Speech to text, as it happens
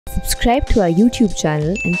Subscribe to our YouTube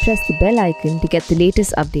channel and press the bell icon to get the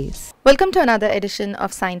latest updates. Welcome to another edition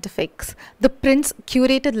of ScientiFix, ThePrint's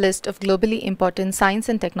curated list of globally important science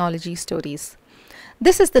and technology stories.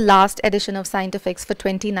 This is the last edition of ScientiFix for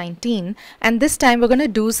 2019, and this time we're going to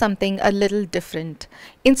do something a little different.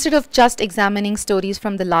 Instead of just examining stories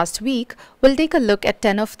from the last week, we'll take a look at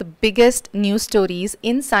 10 of the biggest news stories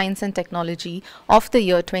in science and technology of the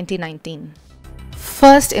year 2019.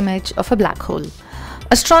 First image of a black hole.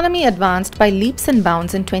 Astronomy advanced by leaps and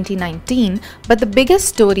bounds in 2019, but the biggest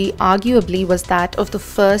story arguably was that of the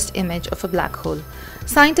first image of a black hole.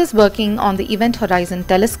 Scientists working on the Event Horizon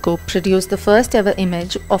telescope produced the first ever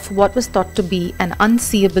image of what was thought to be an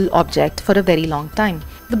unseeable object for a very long time.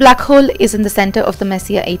 The black hole is in the center of the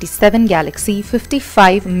Messier 87 galaxy,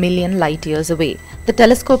 55 million light years away. The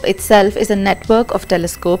telescope itself is a network of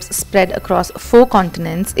telescopes spread across 4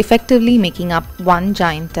 continents, effectively making up one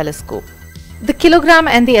giant telescope. The kilogram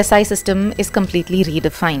and the SI system is completely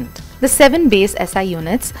redefined. The 7 base SI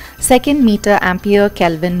units, second, meter, ampere,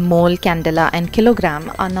 Kelvin, mole, candela and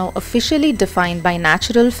kilogram are now officially defined by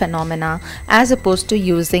natural phenomena as opposed to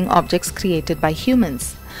using objects created by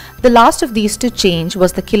humans. The last of these to change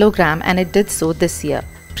was the kilogram, and it did so this year.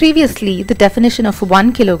 Previously, the definition of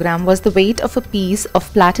 1 kilogram was the weight of a piece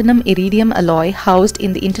of platinum iridium alloy housed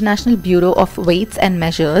in the International Bureau of Weights and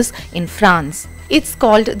Measures in France. It's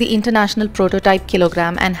called the International Prototype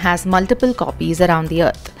Kilogram and has multiple copies around the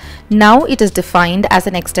Earth. Now it is defined as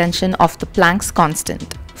an extension of the Planck's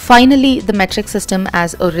constant. Finally, the metric system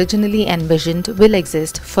as originally envisioned will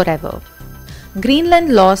exist forever.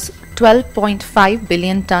 Greenland lost 12.5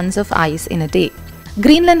 billion tons of ice in a day.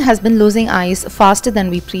 Greenland has been losing ice faster than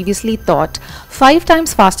we previously thought, 5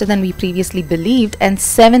 times faster than we previously believed, and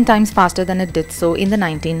 7 times faster than it did so in the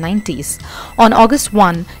 1990s. On August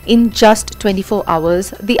 1, in just 24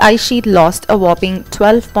 hours, the ice sheet lost a whopping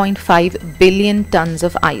 12.5 billion tons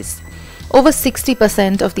of ice. Over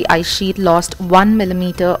 60% of the ice sheet lost 1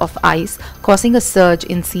 millimeter of ice, causing a surge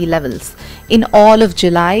in sea levels. In all of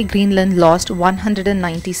July, Greenland lost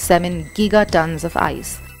 197 gigatons of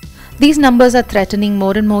ice. These numbers are threatening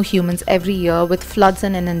more and more humans every year with floods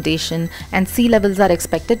and inundation, and sea levels are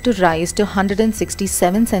expected to rise to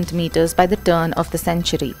 167 centimeters by the turn of the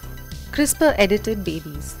century. CRISPR-edited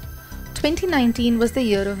babies. 2019 was the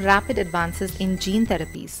year of rapid advances in gene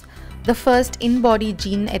therapies. The first in-body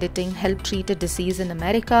gene editing helped treat a disease in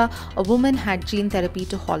America, a woman had gene therapy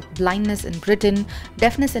to halt blindness in Britain,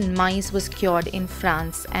 deafness in mice was cured in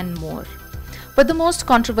France, and more. But the most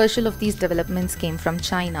controversial of these developments came from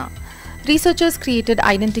China. Researchers created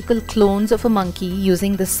identical clones of a monkey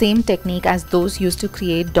using the same technique as those used to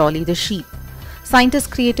create Dolly the sheep. Scientists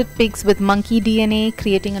created pigs with monkey DNA,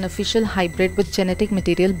 creating an official hybrid with genetic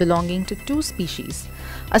material belonging to 2 species.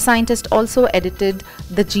 A scientist also edited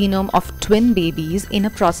the genome of twin babies in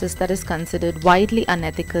a process that is considered widely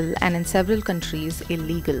unethical and in several countries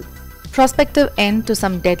illegal. Prospective end to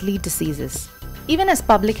some deadly diseases. Even as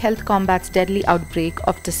public health combats deadly outbreak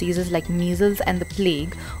of diseases like measles and the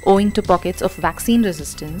plague owing to pockets of vaccine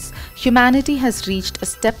resistance, humanity has reached a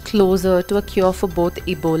step closer to a cure for both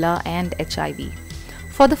Ebola and HIV.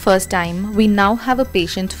 For the first time, we now have a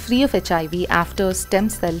patient free of HIV after stem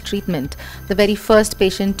cell treatment, the very first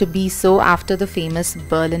patient to be so after the famous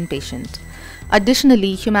Berlin patient.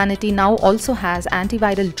 Additionally, humanity now also has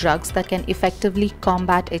antiviral drugs that can effectively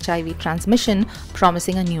combat HIV transmission,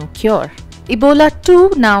 promising a new cure. Ebola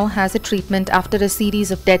too now has a treatment after a series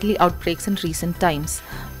of deadly outbreaks in recent times.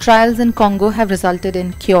 Trials in Congo have resulted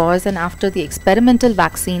in cures, and after the experimental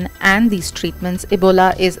vaccine and these treatments,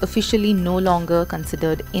 Ebola is officially no longer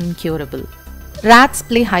considered incurable. Rats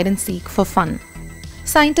play hide and seek for fun.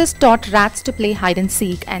 Scientists taught rats to play hide and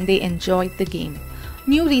seek, and they enjoyed the game.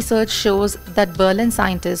 New research shows that Berlin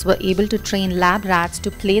scientists were able to train lab rats to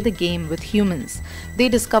play the game with humans. They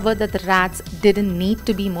discovered that the rats didn't need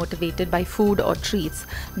to be motivated by food or treats.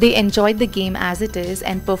 They enjoyed the game as it is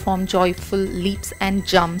and performed joyful leaps and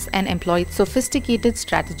jumps and employed sophisticated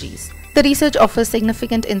strategies. The research offers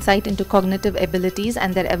significant insight into cognitive abilities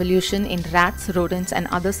and their evolution in rats, rodents, and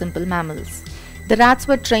other simple mammals. The rats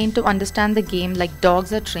were trained to understand the game like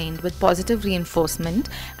dogs are trained, with positive reinforcement,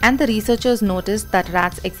 and the researchers noticed that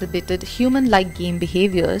rats exhibited human-like game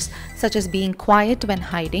behaviors such as being quiet when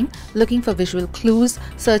hiding, looking for visual clues,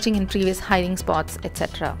 searching in previous hiding spots,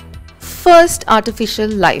 etc. First artificial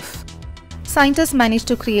life. Scientists managed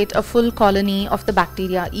to create a full colony of the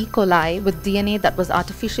bacteria E. coli with DNA that was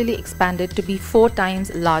artificially expanded to be 4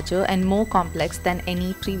 times larger and more complex than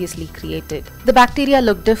any previously created. The bacteria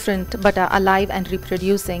look different but are alive and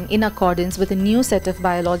reproducing in accordance with a new set of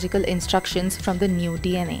biological instructions from the new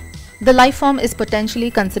DNA. The life form is potentially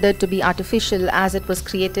considered to be artificial as it was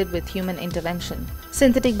created with human intervention.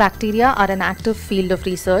 Synthetic bacteria are an active field of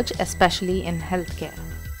research, especially in healthcare.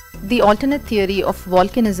 The alternate theory of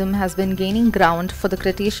volcanism has been gaining ground for the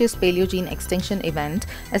Cretaceous-Paleogene extinction event,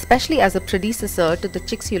 especially as a predecessor to the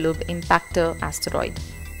Chicxulub impactor asteroid.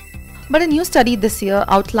 But a new study this year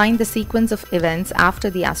outlined the sequence of events after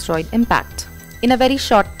the asteroid impact. In a very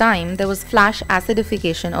short time, there was flash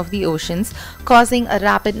acidification of the oceans, causing a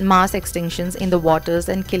rapid mass extinctions in the waters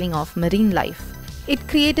and killing off marine life. It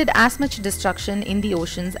created as much destruction in the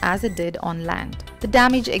oceans as it did on land. The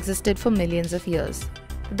damage existed for millions of years.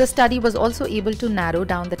 The study was also able to narrow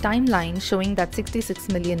down the timeline, showing that 66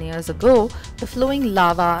 million years ago, the flowing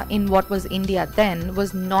lava in what was India then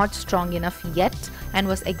was not strong enough yet and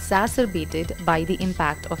was exacerbated by the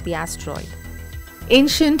impact of the asteroid.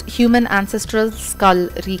 Ancient human ancestral skull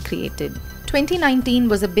recreated. 2019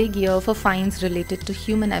 was a big year for finds related to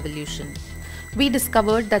human evolution. We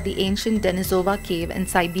discovered that the ancient Denisova cave in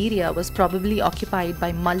Siberia was probably occupied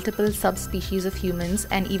by multiple subspecies of humans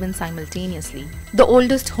and even simultaneously. The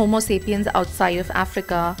oldest Homo sapiens outside of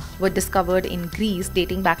Africa were discovered in Greece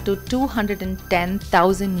dating back to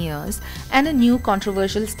 210,000 years, and a new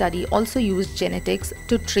controversial study also used genetics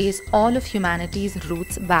to trace all of humanity's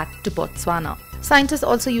roots back to Botswana. Scientists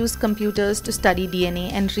also used computers to study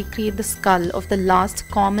DNA and recreate the skull of the last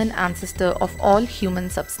common ancestor of all human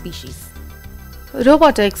subspecies.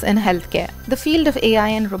 Robotics in healthcare. The field of AI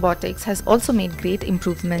and robotics has also made great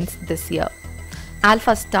improvements this year.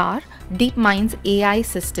 AlphaStar, DeepMind's AI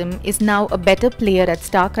system, is now a better player at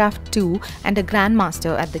StarCraft 2 and a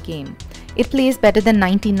grandmaster at the game. It plays better than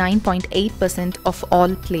 99.8% of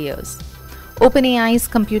all players. OpenAI's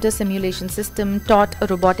computer simulation system taught a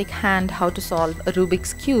robotic hand how to solve a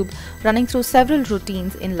Rubik's Cube, running through several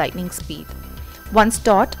routines in lightning speed. Once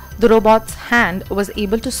taught, the robot's hand was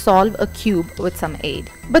able to solve a cube with some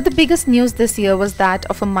aid. But the biggest news this year was that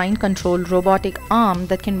of a mind-controlled robotic arm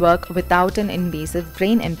that can work without an invasive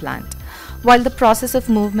brain implant. While the process of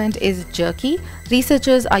movement is jerky,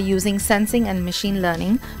 researchers are using sensing and machine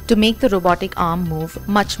learning to make the robotic arm move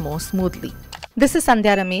much more smoothly. This is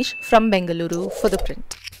Sandhya Ramesh from Bengaluru for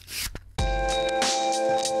ThePrint.